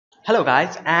Hello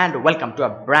guys and welcome to a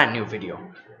brand new video.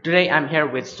 Today I'm here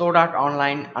with Sword Art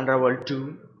Online Underworld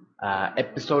 2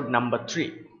 episode number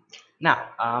 3. Now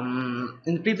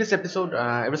in the previous episode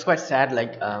it was quite sad,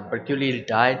 like Hercule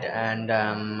died and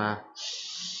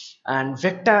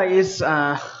Vecta is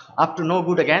up to no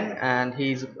good again, and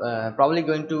he's probably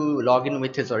going to log in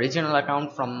with his original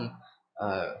account from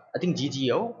I think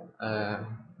GGO,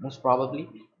 most probably.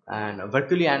 And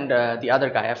Hercule and the other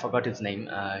guy, I forgot his name,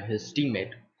 his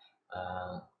teammate,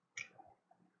 uh,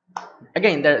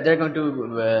 again they're going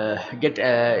to get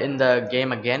in the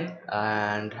game again,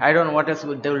 and I don't know what else they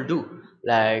will do.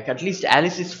 Like, at least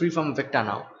Alice is free from Victor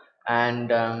now. And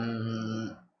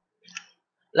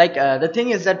the thing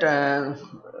is that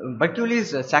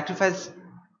Hercules' sacrifice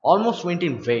almost went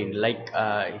in vain. Like,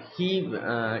 he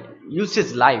used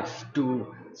his life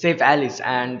to save Alice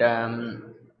and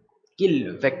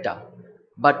kill Vector,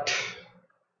 but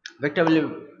Victor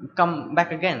will come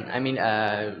back again. I mean,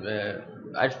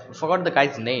 I forgot the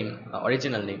guy's name,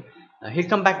 original name. He'll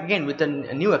come back again with a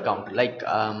new account.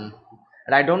 And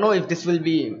I don't know if this will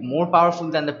be more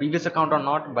powerful than the previous account or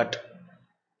not, but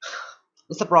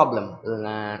it's a problem.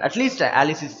 At least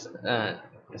Alice is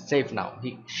safe now.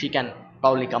 She can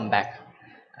probably come back,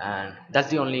 and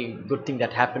that's the only good thing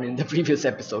that happened in the previous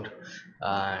episode.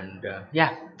 And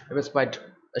yeah, it was quite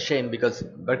a shame because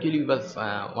Hercule was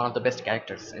one of the best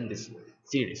characters in this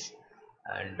series,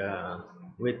 and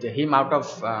with him out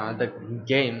of the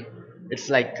game, it's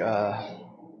like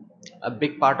a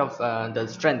big part of the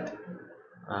strength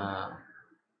uh,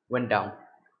 went down.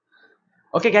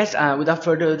 Okay, guys, without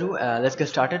further ado, let's get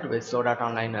started with Sword Art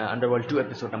Online Underworld 2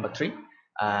 episode number 3.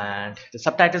 And the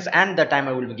subtitles and the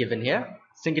timer will be given here.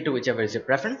 Sync it to whichever is your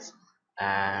preference.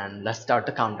 And let's start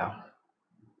the countdown.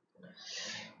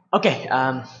 Okay,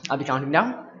 I'll be counting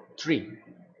down. 3,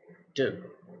 2,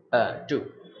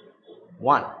 2,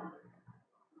 1,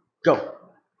 go.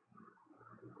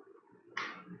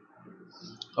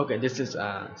 Okay, this is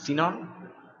Xenon.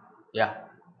 Yeah.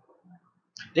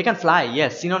 They can fly,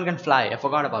 yes, Xenon can fly. I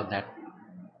forgot about that.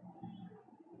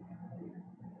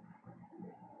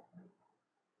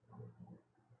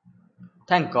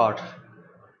 Thank God.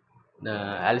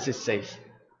 Alice is safe.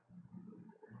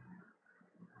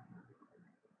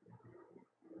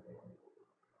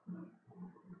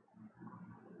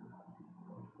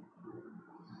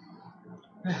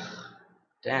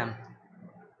 Damn.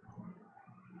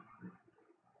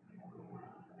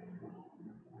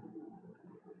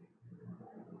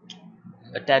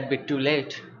 A tad bit too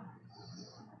late.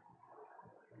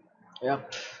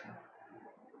 Yep.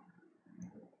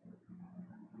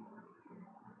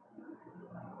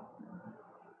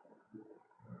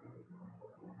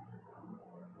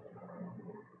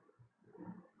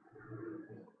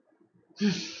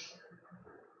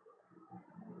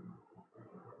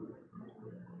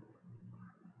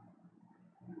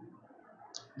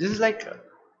 This is like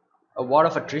a war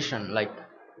of attrition. Like,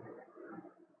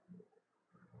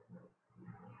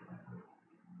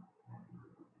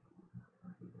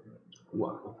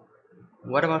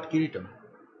 what about Kirito?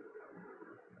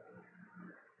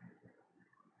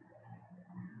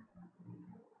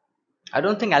 I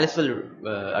don't think Alice will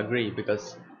agree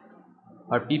because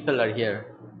our people are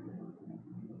here.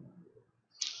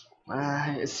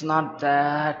 It's not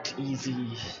that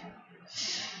easy.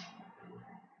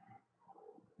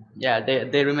 Yeah,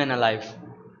 they remain alive.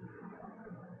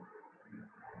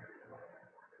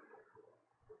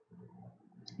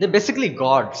 They're basically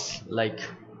gods. Like,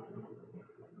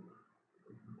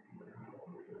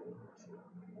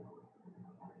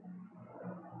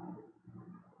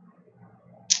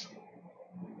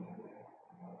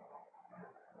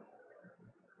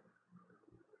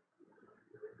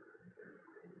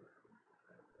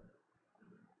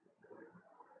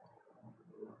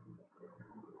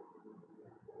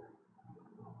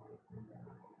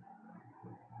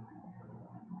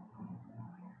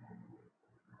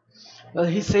 well,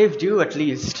 he saved you at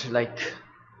least. Like,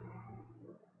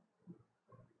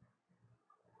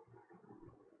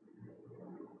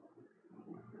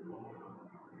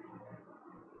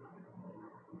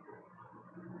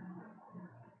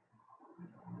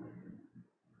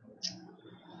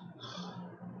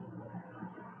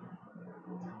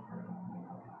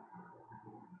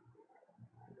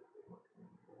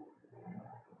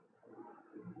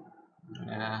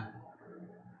 yeah.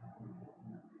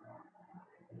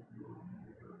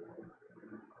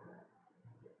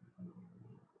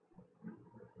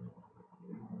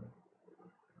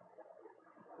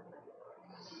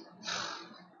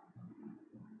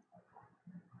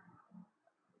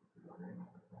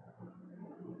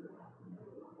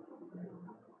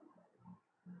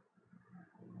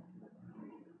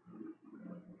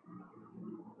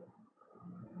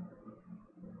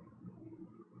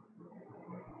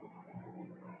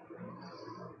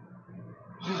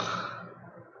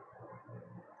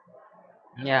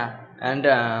 Yeah,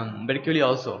 and Berkeley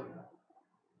also.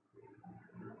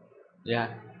 Yeah.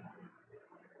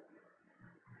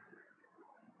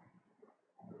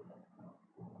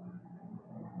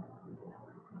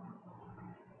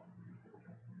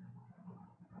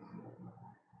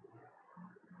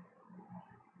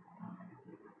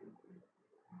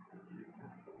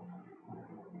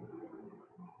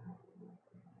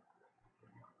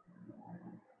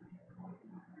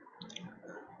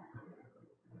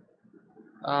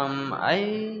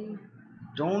 I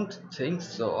don't think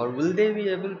so. Or will they be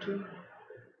able to?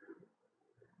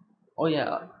 Oh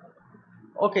yeah.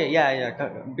 Okay. Yeah.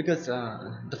 Yeah. Because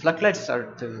the floodlights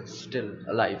are still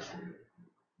alive.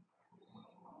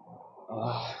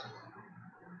 Uh,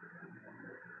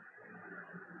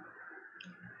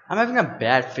 I'm having a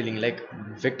bad feeling. Like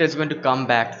Victor is going to come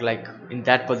back, like in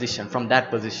that position, from that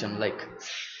position. Like,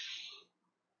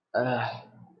 uh,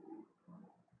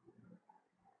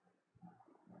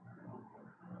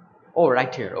 oh,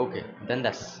 right here. Okay. Then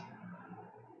that's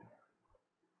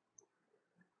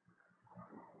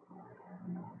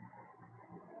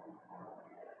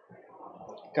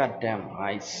goddamn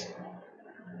ice.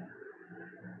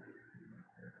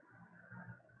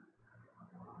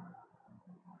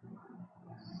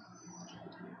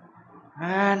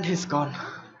 And he's gone.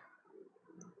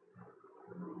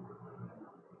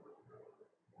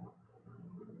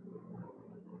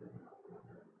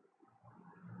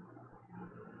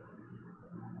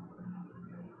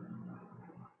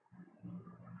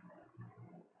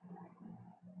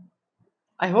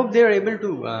 I hope they are able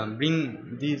to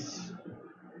bring these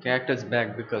characters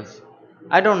back because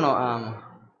I don't know.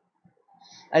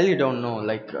 I really don't know.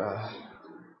 Like,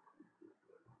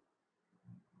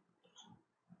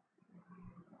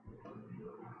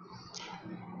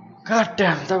 god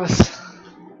damn, that was.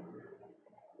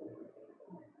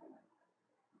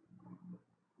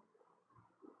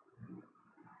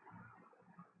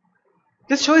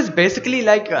 This show is basically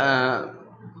like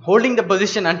holding the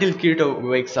position until Kirito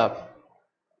wakes up.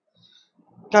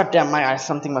 God damn, my eyes.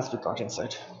 Something must be caught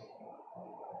inside.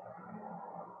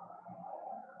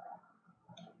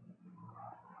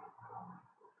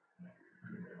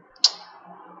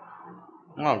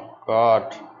 Oh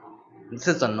god, this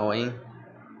is annoying.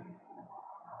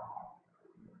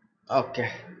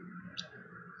 Okay.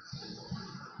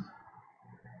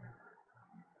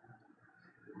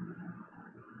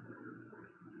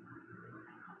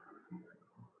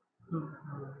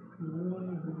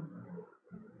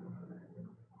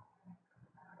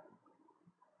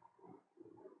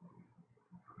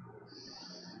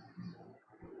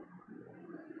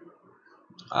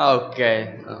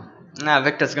 Okay. Nah,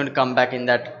 Victor's going to come back in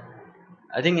that.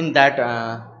 I think in that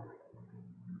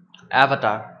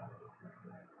avatar.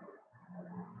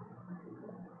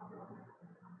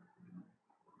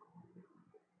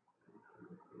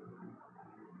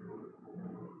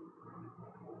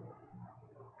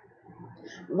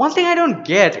 One thing I don't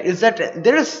get is that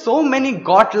there are so many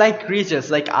god-like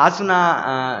creatures like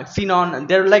Asuna, Sinon.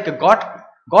 They're like a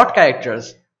god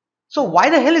characters. So why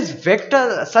the hell is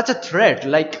Vector such a threat?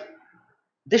 Like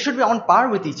they should be on par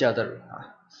with each other.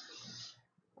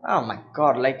 Oh my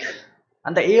god! Like,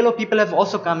 and the ALO people have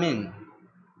also come in.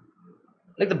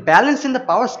 Like the balance in the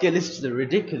power scale is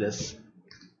ridiculous.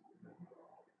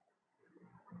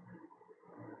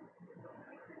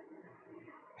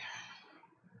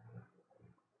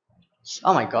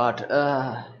 Oh my god!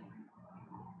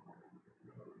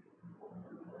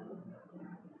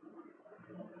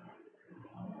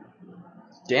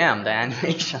 Damn the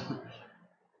animation.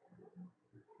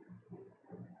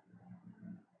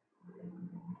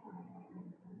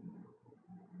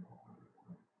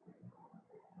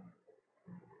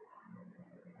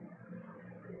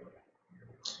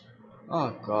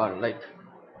 Oh god! Like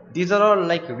these are all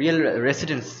like real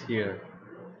residents here.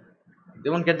 They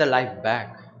won't get their life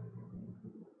back.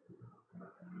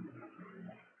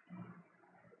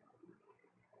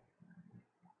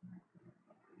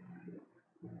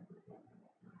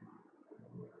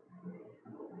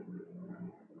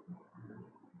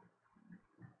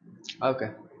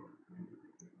 Okay.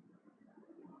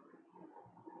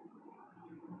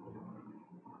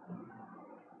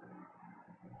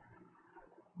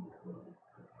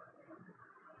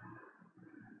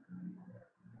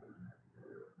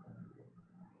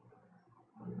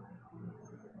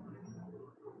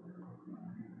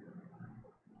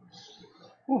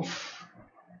 Oof.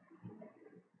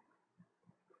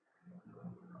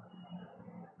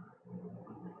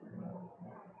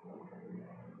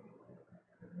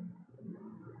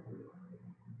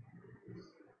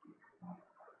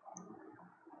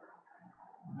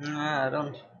 Nah, I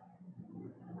don't.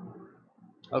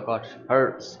 Oh god,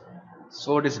 her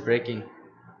sword is breaking.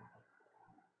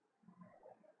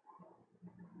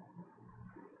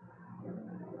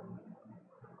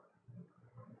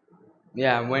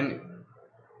 Yeah, when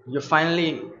you're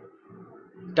finally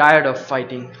tired of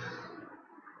fighting.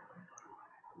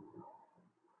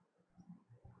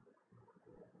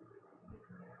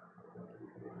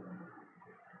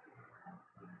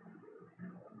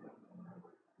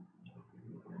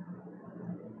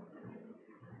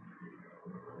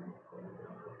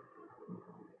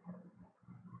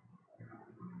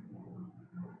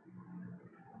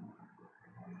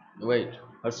 Wait,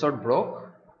 her sword broke?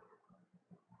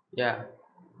 Yeah.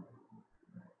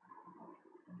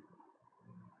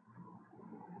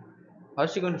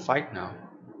 How's she going to fight now?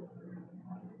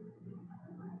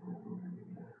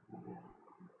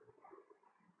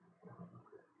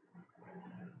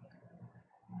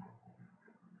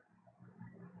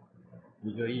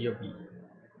 Yobi.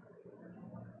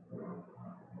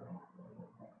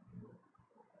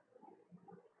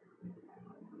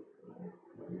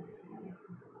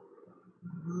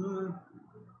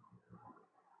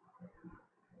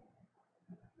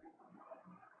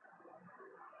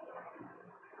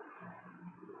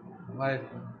 Why?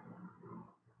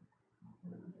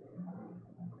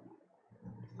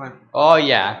 Fine. Oh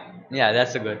yeah, yeah,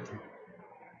 that's a good.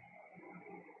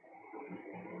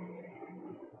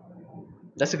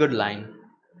 That's a good line.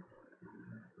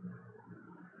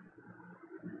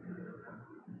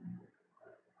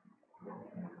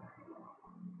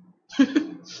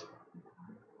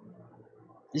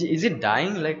 Is it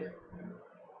dying? Like,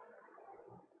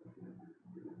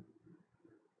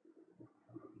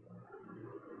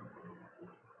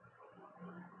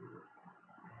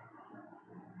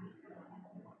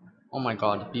 oh my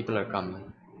god, people are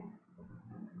coming.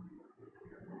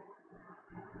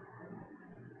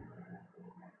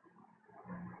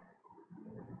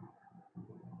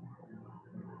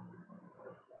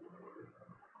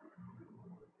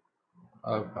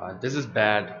 Oh god, this is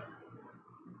bad.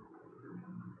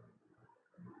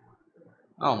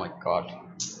 Oh my god.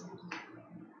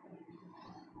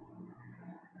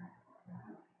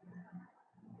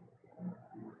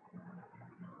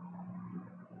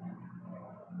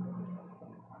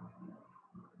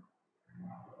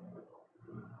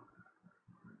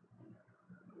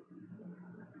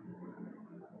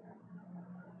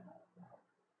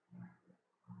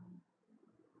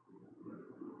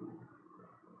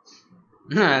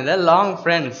 They're long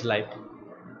friends. Like,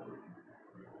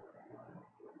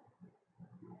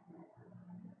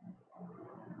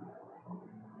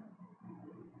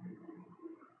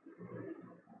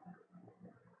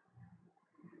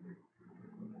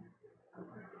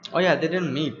 oh yeah, they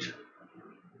didn't meet.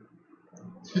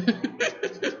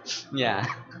 Yeah.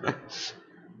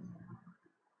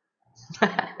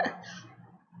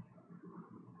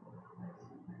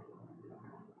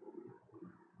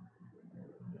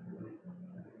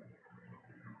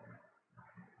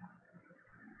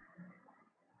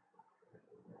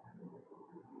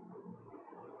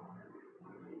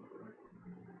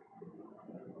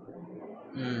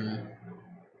 Hmm.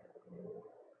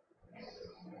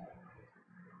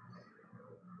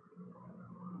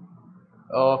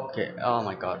 Okay. Oh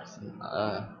my god.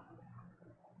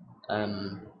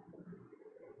 Um.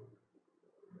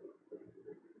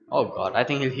 Oh god. I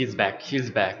think he's back. He's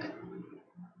back.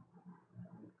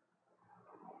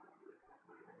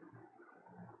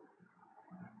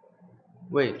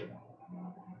 Wait.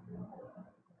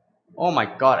 Oh my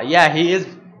god. Yeah, he is.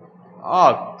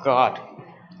 Oh god.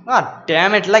 God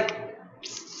damn it. Like.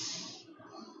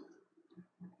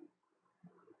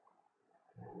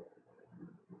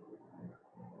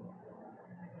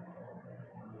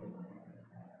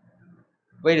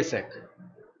 Wait a sec.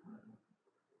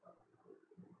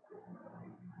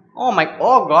 Oh my.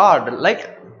 Oh god.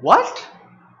 Like. What?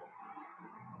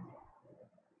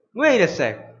 Wait a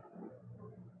sec.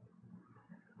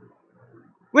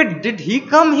 Wait, did he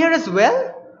come here as well?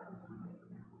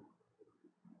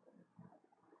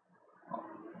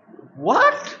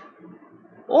 What?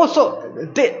 Oh, so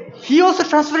he also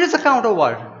transferred his account or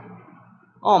what?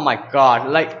 Oh my god.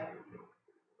 Like.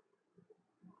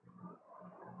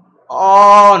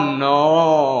 Oh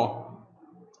no.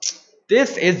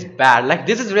 This is bad. Like,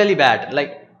 this is really bad.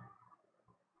 Like,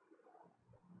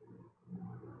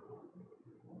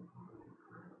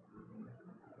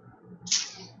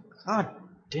 god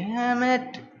damn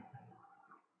it.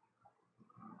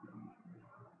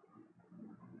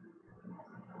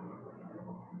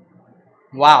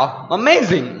 Wow,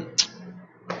 amazing.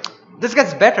 This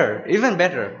gets better, even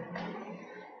better.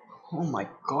 Oh my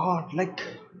god, like,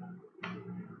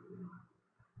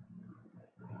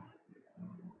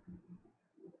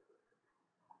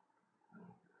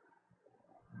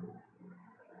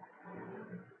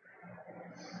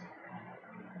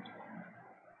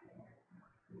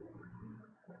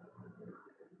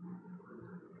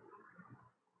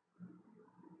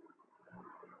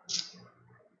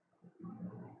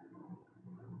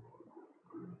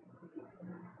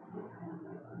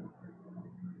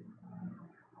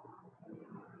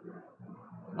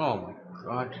 Oh my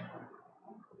god.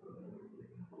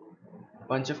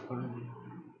 Bunch of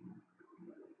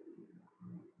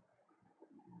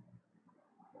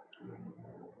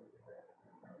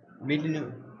really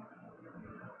new.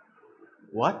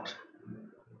 What?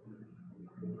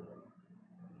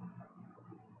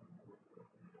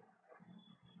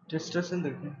 Testers in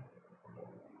the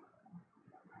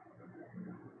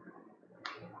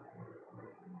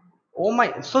oh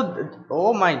my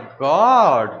oh my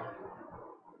god.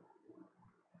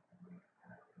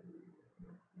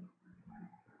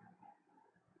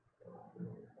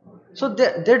 So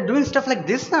they're doing stuff like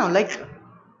this now, like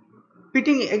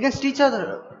pitting against each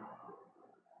other.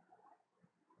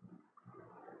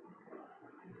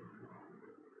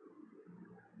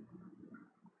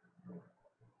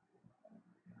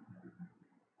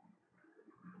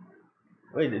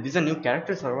 Wait, these are new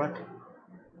characters or what?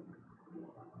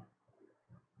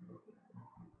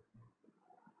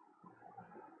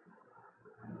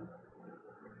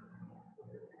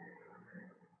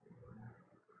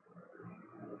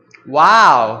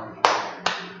 Wow.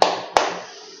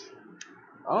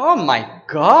 Oh my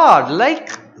god, like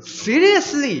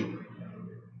seriously.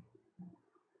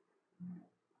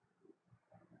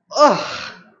 Ugh.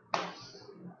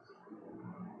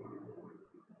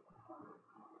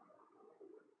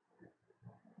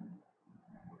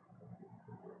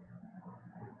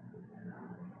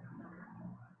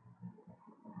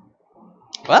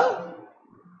 Well,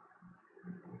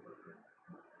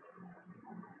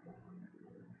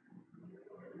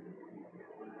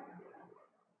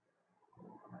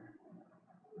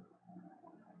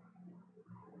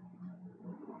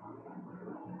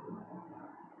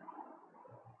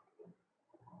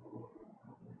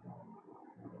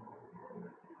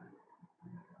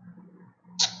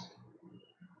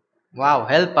 wow,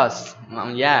 help us.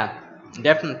 Yeah,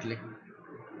 definitely.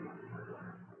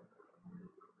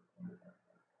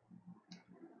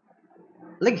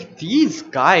 Like these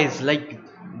guys, like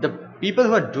the people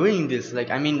who are doing this,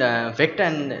 like I mean, Victor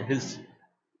and his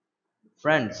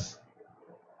friends.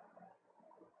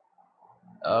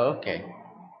 Okay,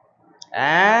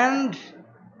 and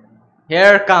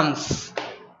here comes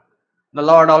the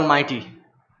Lord Almighty.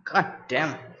 God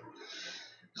damn.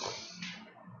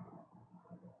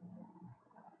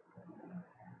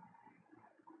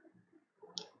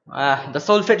 The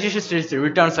soul fetishist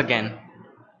returns again.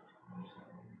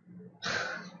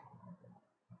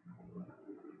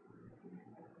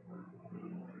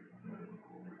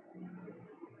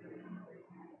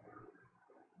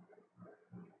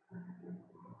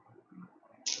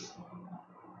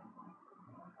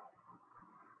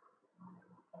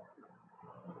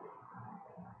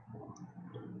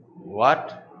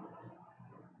 What?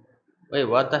 Wait,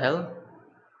 what the hell?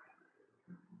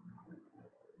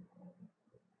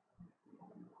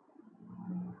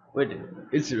 Wait,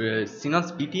 is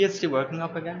Sinon's PTSD working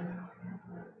up again?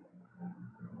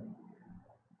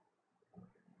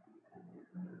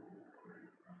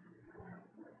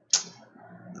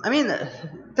 I mean,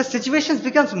 the situation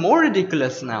becomes more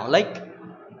ridiculous now. Like,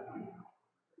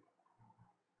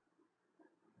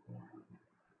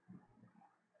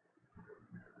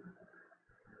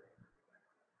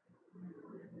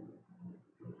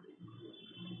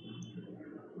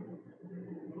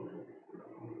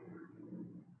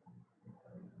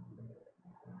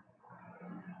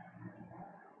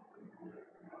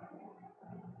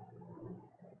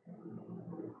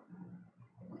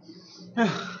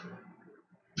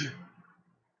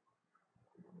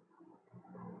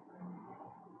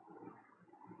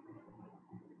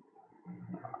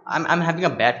 I'm having a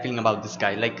bad feeling about this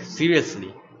guy. Like,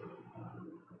 seriously.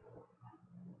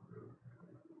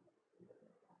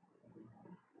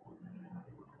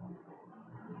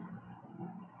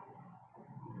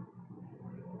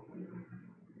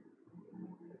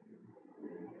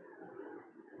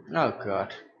 Oh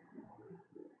god.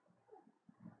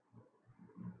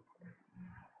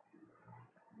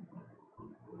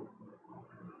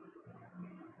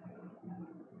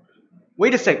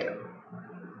 Wait a sec.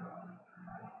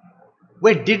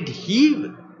 Wait, did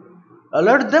he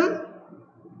alert them?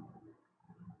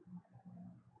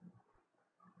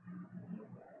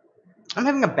 I'm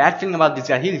having a bad feeling about this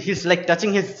guy. He's like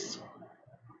touching his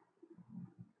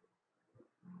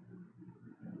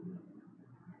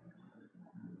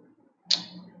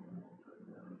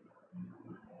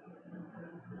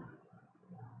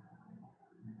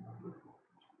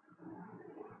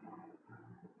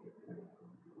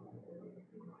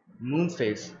moon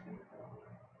face.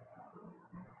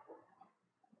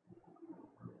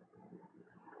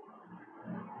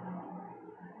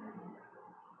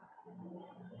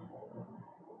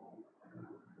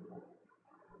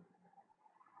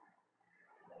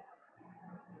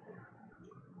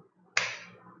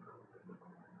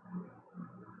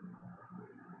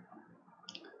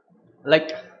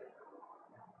 Like,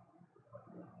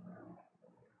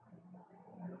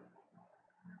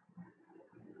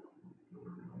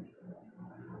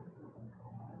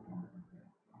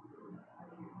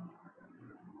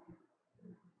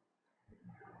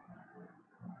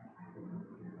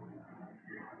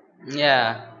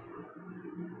 yeah,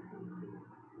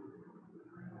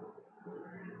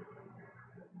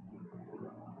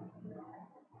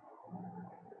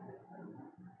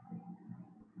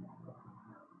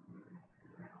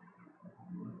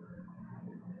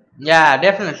 yeah,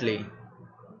 definitely.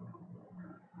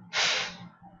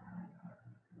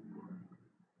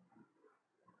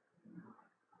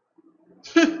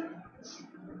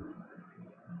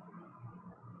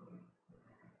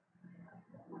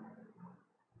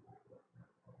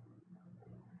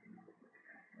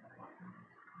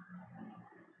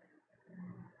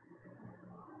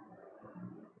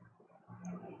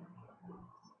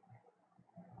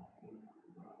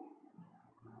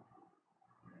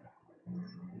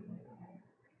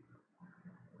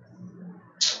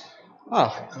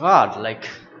 Oh God, like,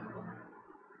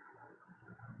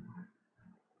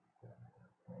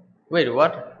 wait,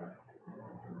 what?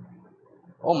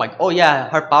 Oh my, oh yeah,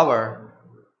 her power.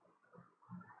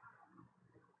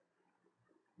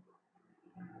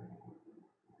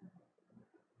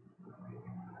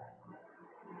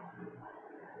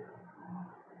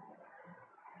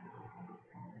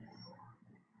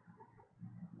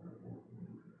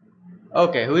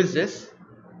 Okay, who is this?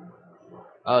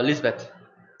 Oh, Lisbeth.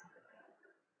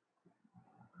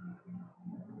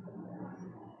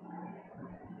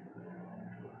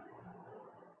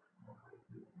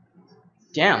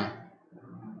 Damn.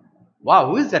 Wow,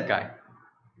 who is that guy?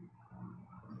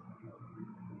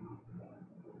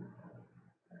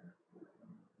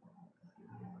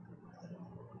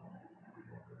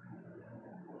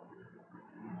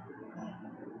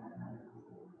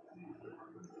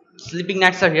 Sleeping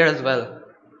Knights are here as well.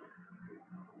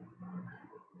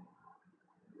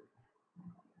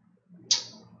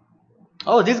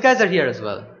 Oh, these guys are here as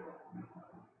well.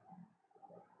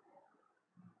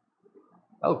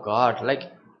 Oh God,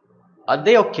 like, are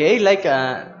they okay? Like,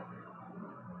 there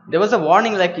was a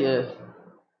warning, like,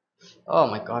 oh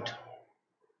my God,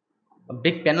 a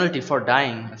big penalty for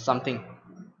dying, or something.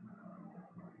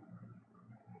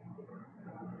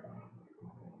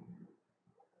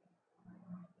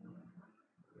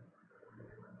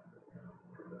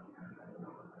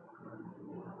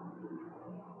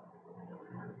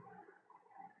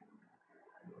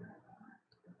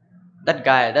 That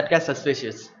guy's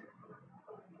suspicious.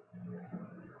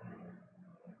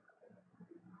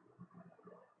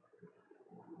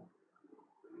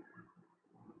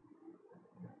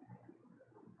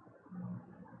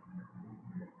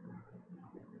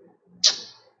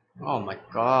 Oh my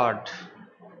God.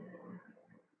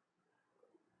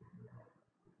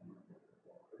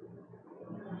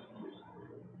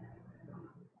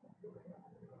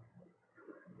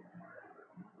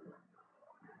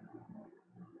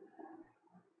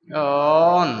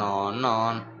 Oh no,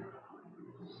 no.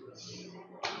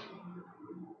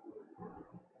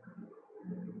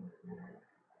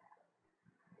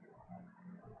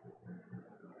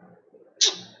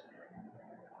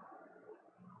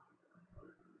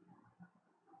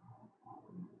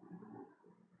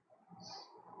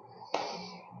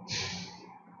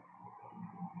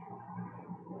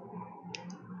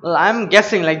 Well, I'm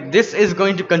guessing like this is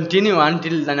going to continue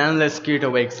until and unless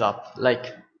Kirito wakes up. Like,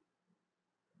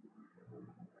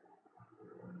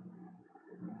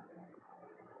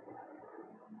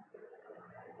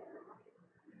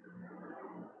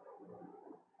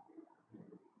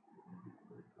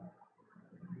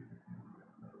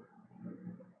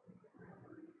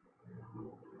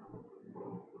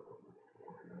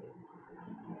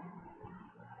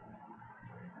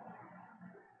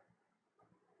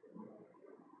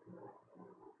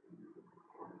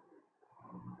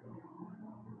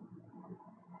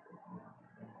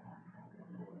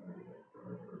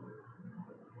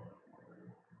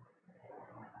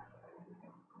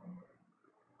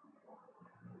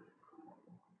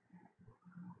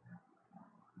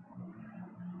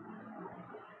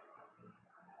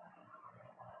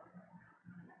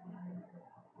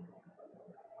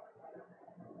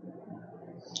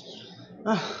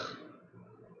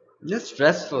 this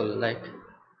stressful. Like,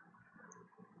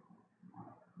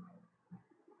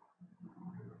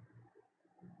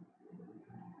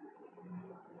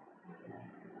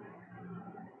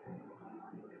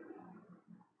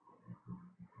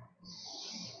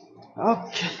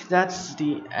 okay, that's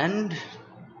the end.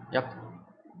 Yep.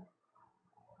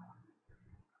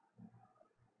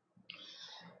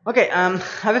 Okay. I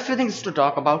have a few things to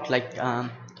talk about. Like,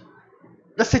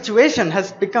 the situation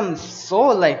has become so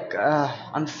like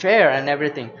unfair and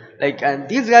everything. Like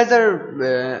these guys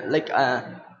are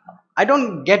I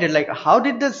don't get it. Like, how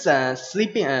did this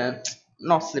sleeping,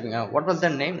 not sleeping, what was their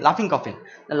name? Laughing Coffin.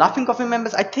 The Laughing Coffin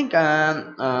members, I think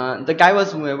the guy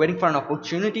was waiting for an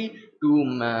opportunity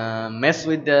to mess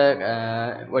with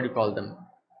the, what do you call them?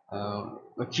 Uh,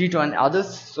 Kirito and others.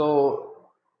 So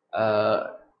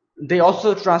they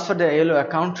also transferred the ALO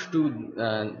account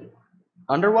to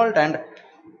Underworld and,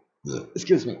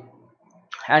 excuse me,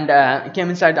 and came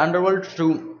inside Underworld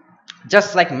to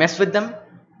just like mess with them.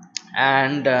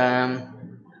 And they're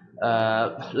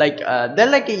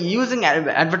like using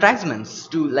advertisements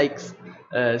to like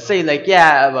say like,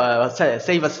 yeah,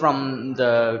 save us from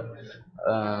the,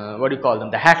 what do you call them,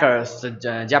 the hackers,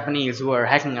 the Japanese who are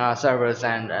hacking our servers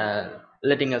and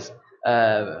letting us,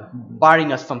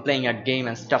 barring us from playing a game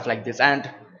and stuff like this. And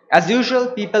as usual,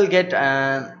 people get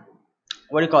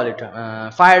what do you call it,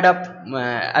 fired up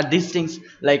at these things.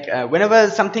 Like whenever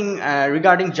something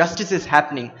regarding justice is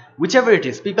happening, whichever it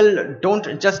is, people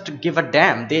don't just give a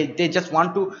damn. They just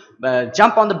want to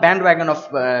jump on the bandwagon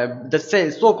of the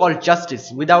so-called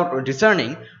justice without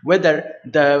discerning whether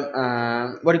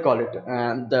the, what do you call it,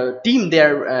 the team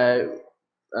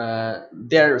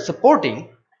they're supporting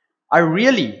are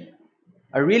really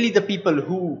the people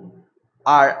who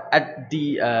are at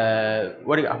the,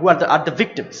 who are are the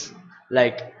victims.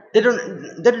 Like they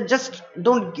just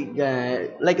don't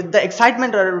like the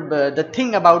excitement or the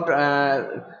thing about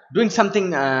doing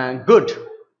something good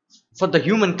for the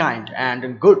humankind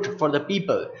and good for the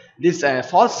people. This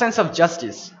false sense of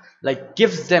justice like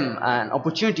gives them an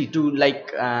opportunity to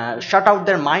like shut out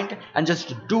their mind and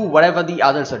just do whatever the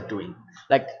others are doing.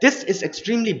 Like this is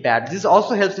extremely bad. This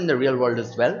also helps in the real world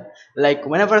as well. Like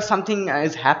whenever something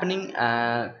is happening,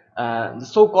 the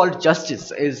so-called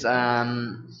justice is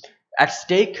at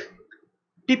stake,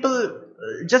 people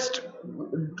just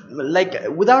like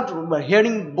without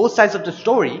hearing both sides of the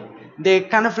story, they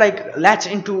kind of like latch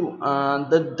into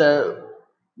the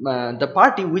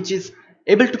party which is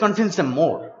able to convince them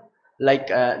more. Like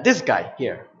this guy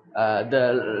here,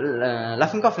 the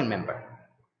Laughing Coffin member.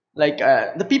 Like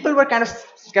the people were kind of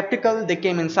skeptical. They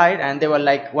came inside and they were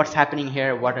like, what's happening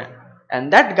here, what?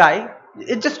 And that guy,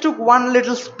 it just took one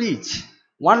little speech,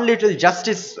 one little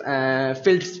justice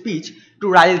filled speech to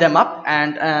rile them up.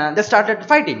 And they started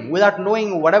fighting without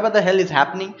knowing whatever the hell is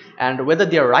happening and whether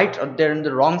they're right or they're in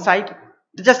the wrong side.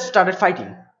 They just started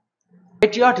fighting.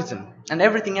 Patriotism and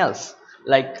everything else.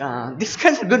 Like these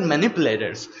guys are good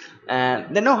manipulators.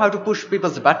 They know how to push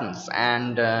people's buttons.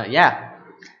 And yeah,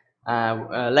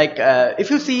 if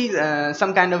you see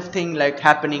some kind of thing like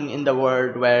happening in the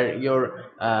world where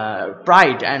your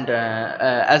pride and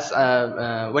as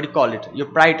what do you call it, your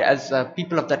pride as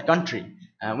people of that country,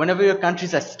 whenever your country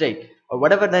is at stake or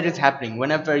whatever that is happening,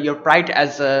 whenever your pride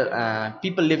as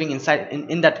people living inside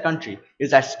in that country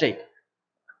is at stake,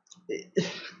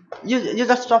 you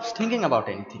just stop thinking about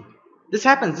anything. This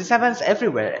happens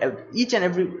everywhere, each and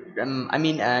every, I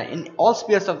mean in all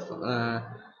spheres of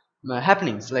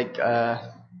happenings, like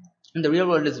in the real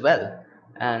world as well.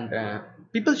 And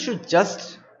people should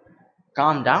just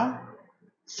calm down,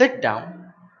 sit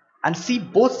down, and see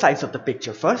both sides of the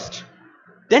picture first,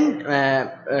 then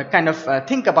kind of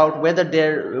think about whether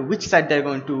they're which side they're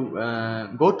going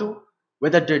to go to,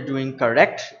 whether they're doing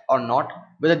correct or not,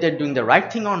 whether they're doing the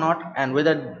right thing or not, and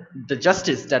whether the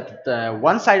justice that the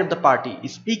one side of the party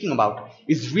is speaking about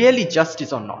is really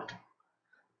justice or not.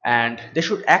 And they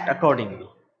should act accordingly.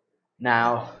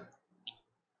 Now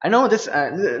I know this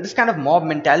kind of mob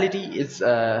mentality is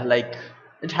like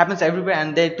it happens everywhere,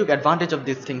 and they took advantage of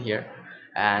this thing here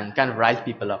and kind of riled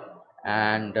people up.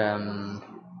 And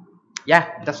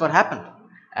yeah, that's what happened.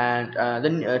 And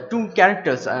then the two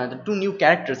new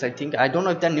characters, I think, I don't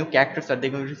know if they're new characters, are they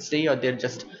going to stay or they're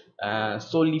just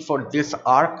solely for this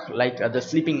arc, like the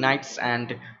Sleeping Knights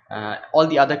and all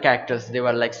the other characters, they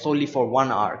were like solely for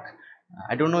one arc.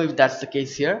 I don't know if that's the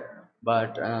case here,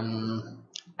 but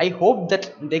I hope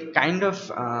that they kind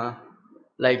of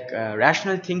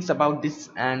rational thinks about this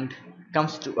and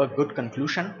comes to a good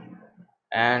conclusion,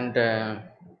 and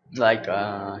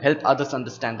help others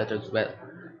understand that as well.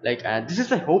 Like this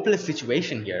is a hopeless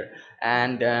situation here.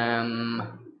 And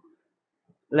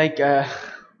like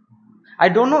I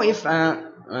don't know if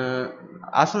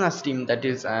Asuna's team, that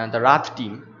is the Wrath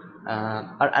team,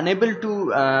 are unable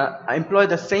to employ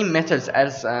the same methods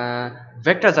as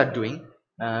Vectors are doing,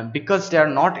 because they are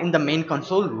not in the main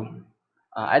console room.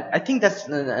 I think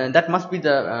that must be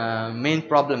the main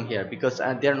problem here, because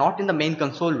they are not in the main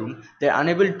console room. They are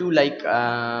unable to like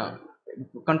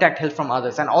contact help from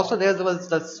others. And also there was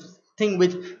this thing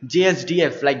with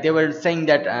JSDF. Like they were saying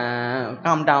that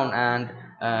calm down and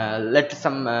let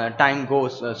some time go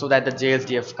so that the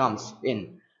JSDF comes in.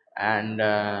 And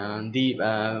the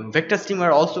Vector's team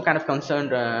were also kind of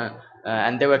concerned,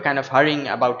 and they were kind of hurrying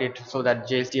about it so that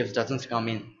JSDF doesn't come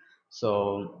in.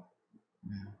 So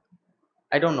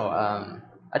I don't know.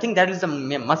 I think that is the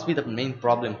must be the main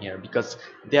problem here, because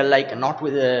they're like not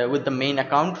with the main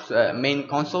account, main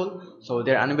console, so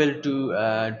they're unable to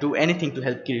do anything to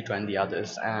help Kirito and the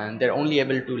others, and they're only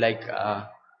able to like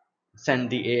send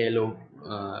the ALO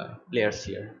players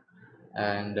here.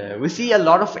 And we see a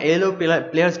lot of ALO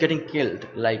players getting killed.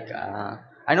 Like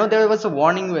I know there was a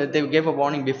warning where they gave a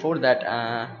warning before that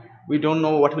we don't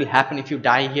know what will happen if you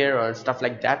die here or stuff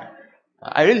like that.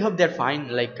 I really hope they're fine.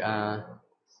 Like uh,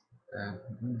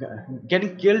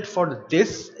 getting killed for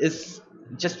this is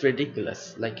just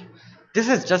ridiculous. Like this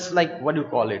is just like, what do you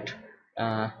call it,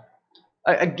 uh,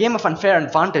 a game of unfair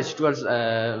advantage towards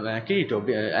Kirito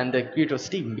and the Kirito's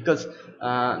team, because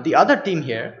the other team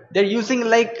here, they're using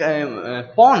like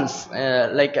pawns,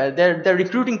 like they're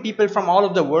recruiting people from all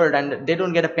over the world, and they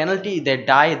don't get a penalty. They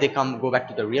die, they go back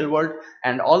to the real world,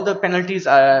 and all the penalties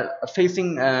are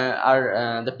facing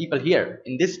are the people here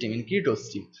in this team, in Kirito's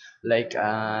team. Like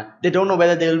they don't know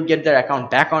whether they'll get their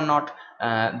account back or not.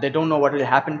 They don't know what will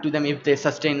happen to them if they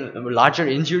sustain larger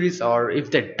injuries, or if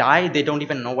they die. They don't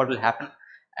even know what will happen.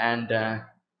 And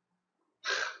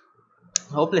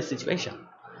hopeless situation.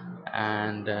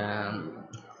 And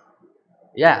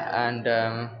yeah, and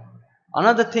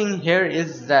another thing here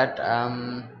is that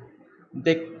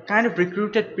they kind of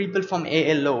recruited people from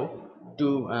ALO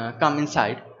to come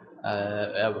inside,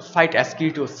 fight as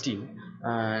Kirito's team.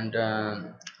 And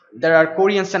there are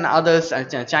Koreans and others,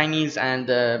 Chinese and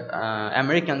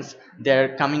Americans.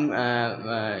 They're coming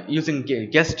using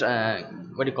guest,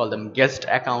 what do you call them, guest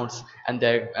accounts, and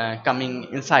they're coming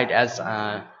inside as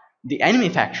the enemy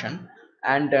faction.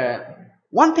 And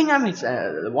one thing I'm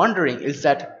wondering is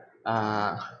that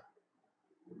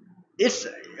is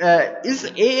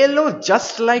ALO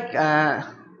just like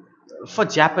for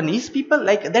Japanese people?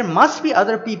 Like there must be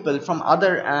other people from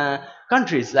other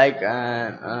countries, like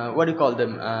what do you call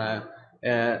them,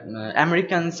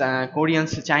 Americans,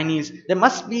 Koreans, Chinese. There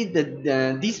must be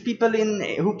these people in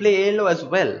who play ALO as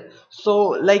well.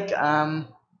 So like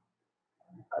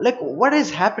what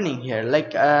is happening here?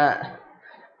 Like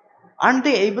aren't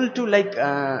they able to, like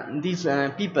these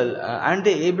people aren't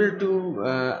they able to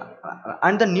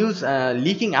aren't the news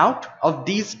leaking out of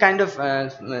these kind of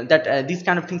that these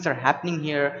kind of things are happening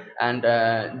here, and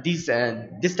these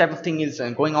this type of thing is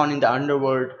going on in the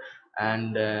underworld?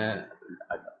 And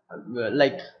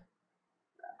like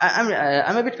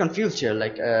I'm a bit confused here.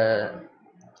 Like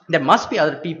there must be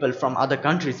other people from other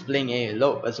countries playing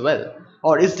ALO as well,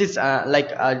 or is this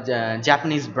like a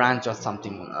Japanese branch or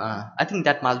something? I think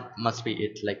that must be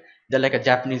it. Like they're like a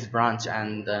Japanese branch,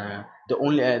 and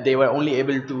they were only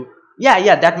able to,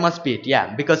 yeah, that must be it.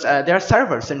 Yeah, because there are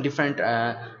servers in different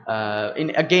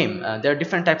in a game. There are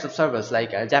different types of servers,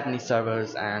 like Japanese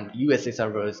servers and USA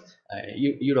servers,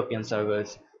 European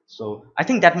servers. So I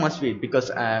think that must be it,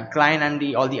 because Klein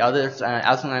and all the others,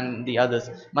 Alson and the others,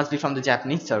 must be from the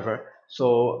Japanese server.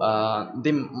 So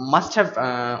they must have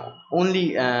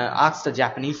only asked the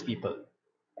Japanese people,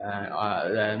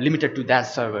 limited to that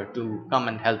server, to come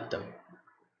and help them.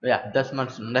 Yeah, that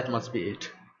must be it.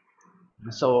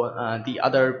 So the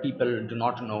other people do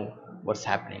not know what's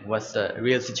happening, what's the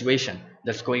real situation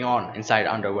that's going on inside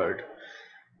Underworld.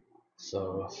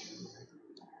 So,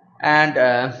 and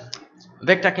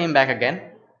Vector came back again,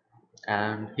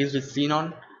 and he's with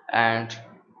Xenon, and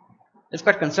it's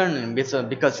quite concerning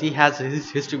because he has his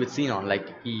history with Xenon.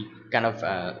 Like he kind of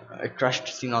crushed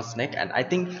Xenon's neck, and I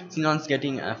think Xenon's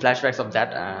getting flashbacks of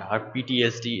that. Her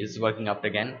PTSD is working up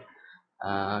again.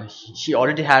 She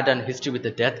already had a history with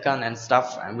the death gun and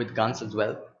stuff, and with guns as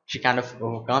well. She kind of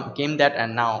overcame that,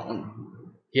 and now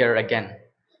here again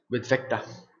with Vector.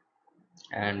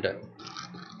 And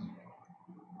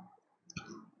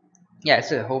yeah,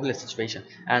 it's a hopeless situation.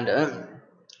 And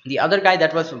the other guy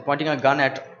that was pointing a gun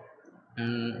at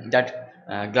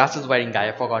that glasses wearing guy,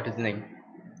 I forgot his name.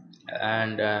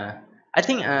 And I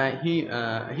think he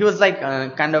was like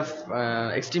kind of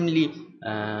extremely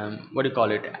what do you call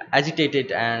it,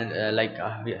 agitated, and like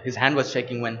his hand was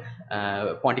shaking when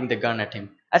pointing the gun at him.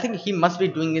 I think he must be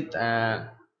doing it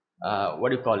what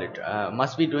do you call it,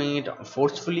 must be doing it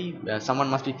forcefully. Someone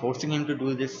must be forcing him to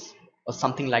do this or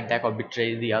something like that, or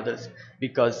betray the others,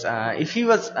 because if he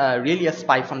was really a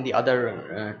spy from the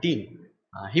other team,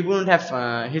 he wouldn't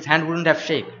have his hand wouldn't have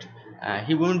shaken.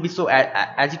 He wouldn't be so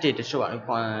agitated, so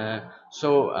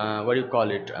so what do you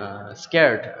call it,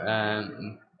 scared,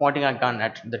 pointing a gun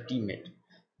at the teammate.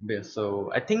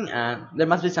 So I think there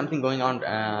must be something going on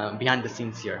behind the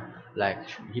scenes here. Like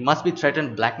he must be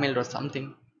threatened, blackmailed, or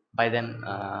something by them.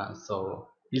 So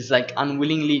he's like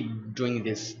unwillingly doing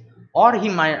this, or he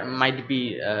might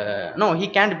be no, he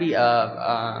can't be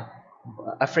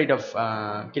afraid of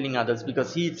killing others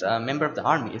because he's a member of the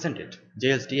army, isn't it?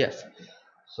 JSDF.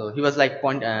 So he was like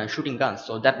shooting guns.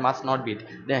 So that must not be it.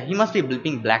 He must be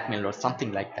being blackmailed or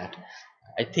something like that.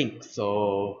 I think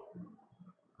so.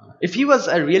 If he was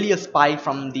really a spy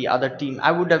from the other team,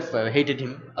 I would have hated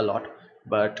him a lot.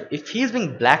 But if he's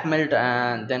being blackmailed,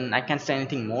 then I can't say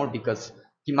anything more because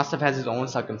he must have had his own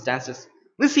circumstances.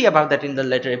 We'll see about that in the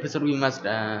later episode. We'll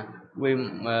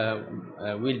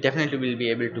definitely will be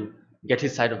able to get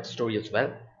his side of the story as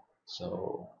well.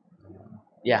 So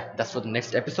yeah, that's for the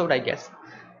next episode, I guess.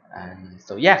 And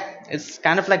so yeah, it's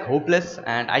kind of like hopeless,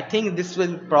 and I think this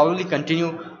will probably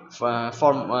continue for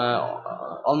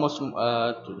almost 3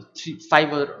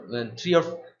 or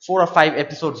 4 or 5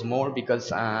 episodes more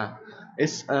because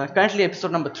it's currently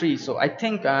episode number 3. So I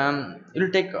think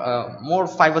it'll take more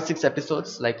 5 or 6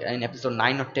 episodes, like in episode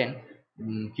 9 or 10.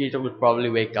 Kirito will probably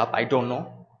wake up, I don't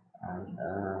know.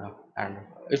 And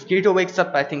if Kirito wakes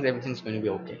up, I think everything's going to be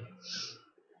okay.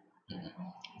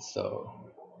 So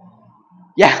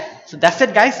yeah, so that's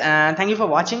it, guys, and thank you for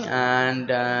watching. And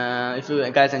if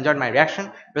you guys enjoyed my reaction,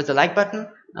 press the like button,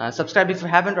 subscribe if you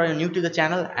haven't or you're new to the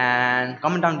channel, and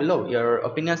comment down below your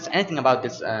opinions, anything about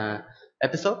this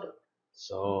episode.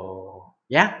 So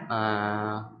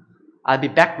yeah, I'll be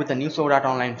back with a new Sword Art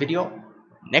Online video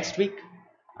next week.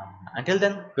 Until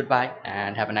then, goodbye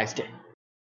and have a nice day.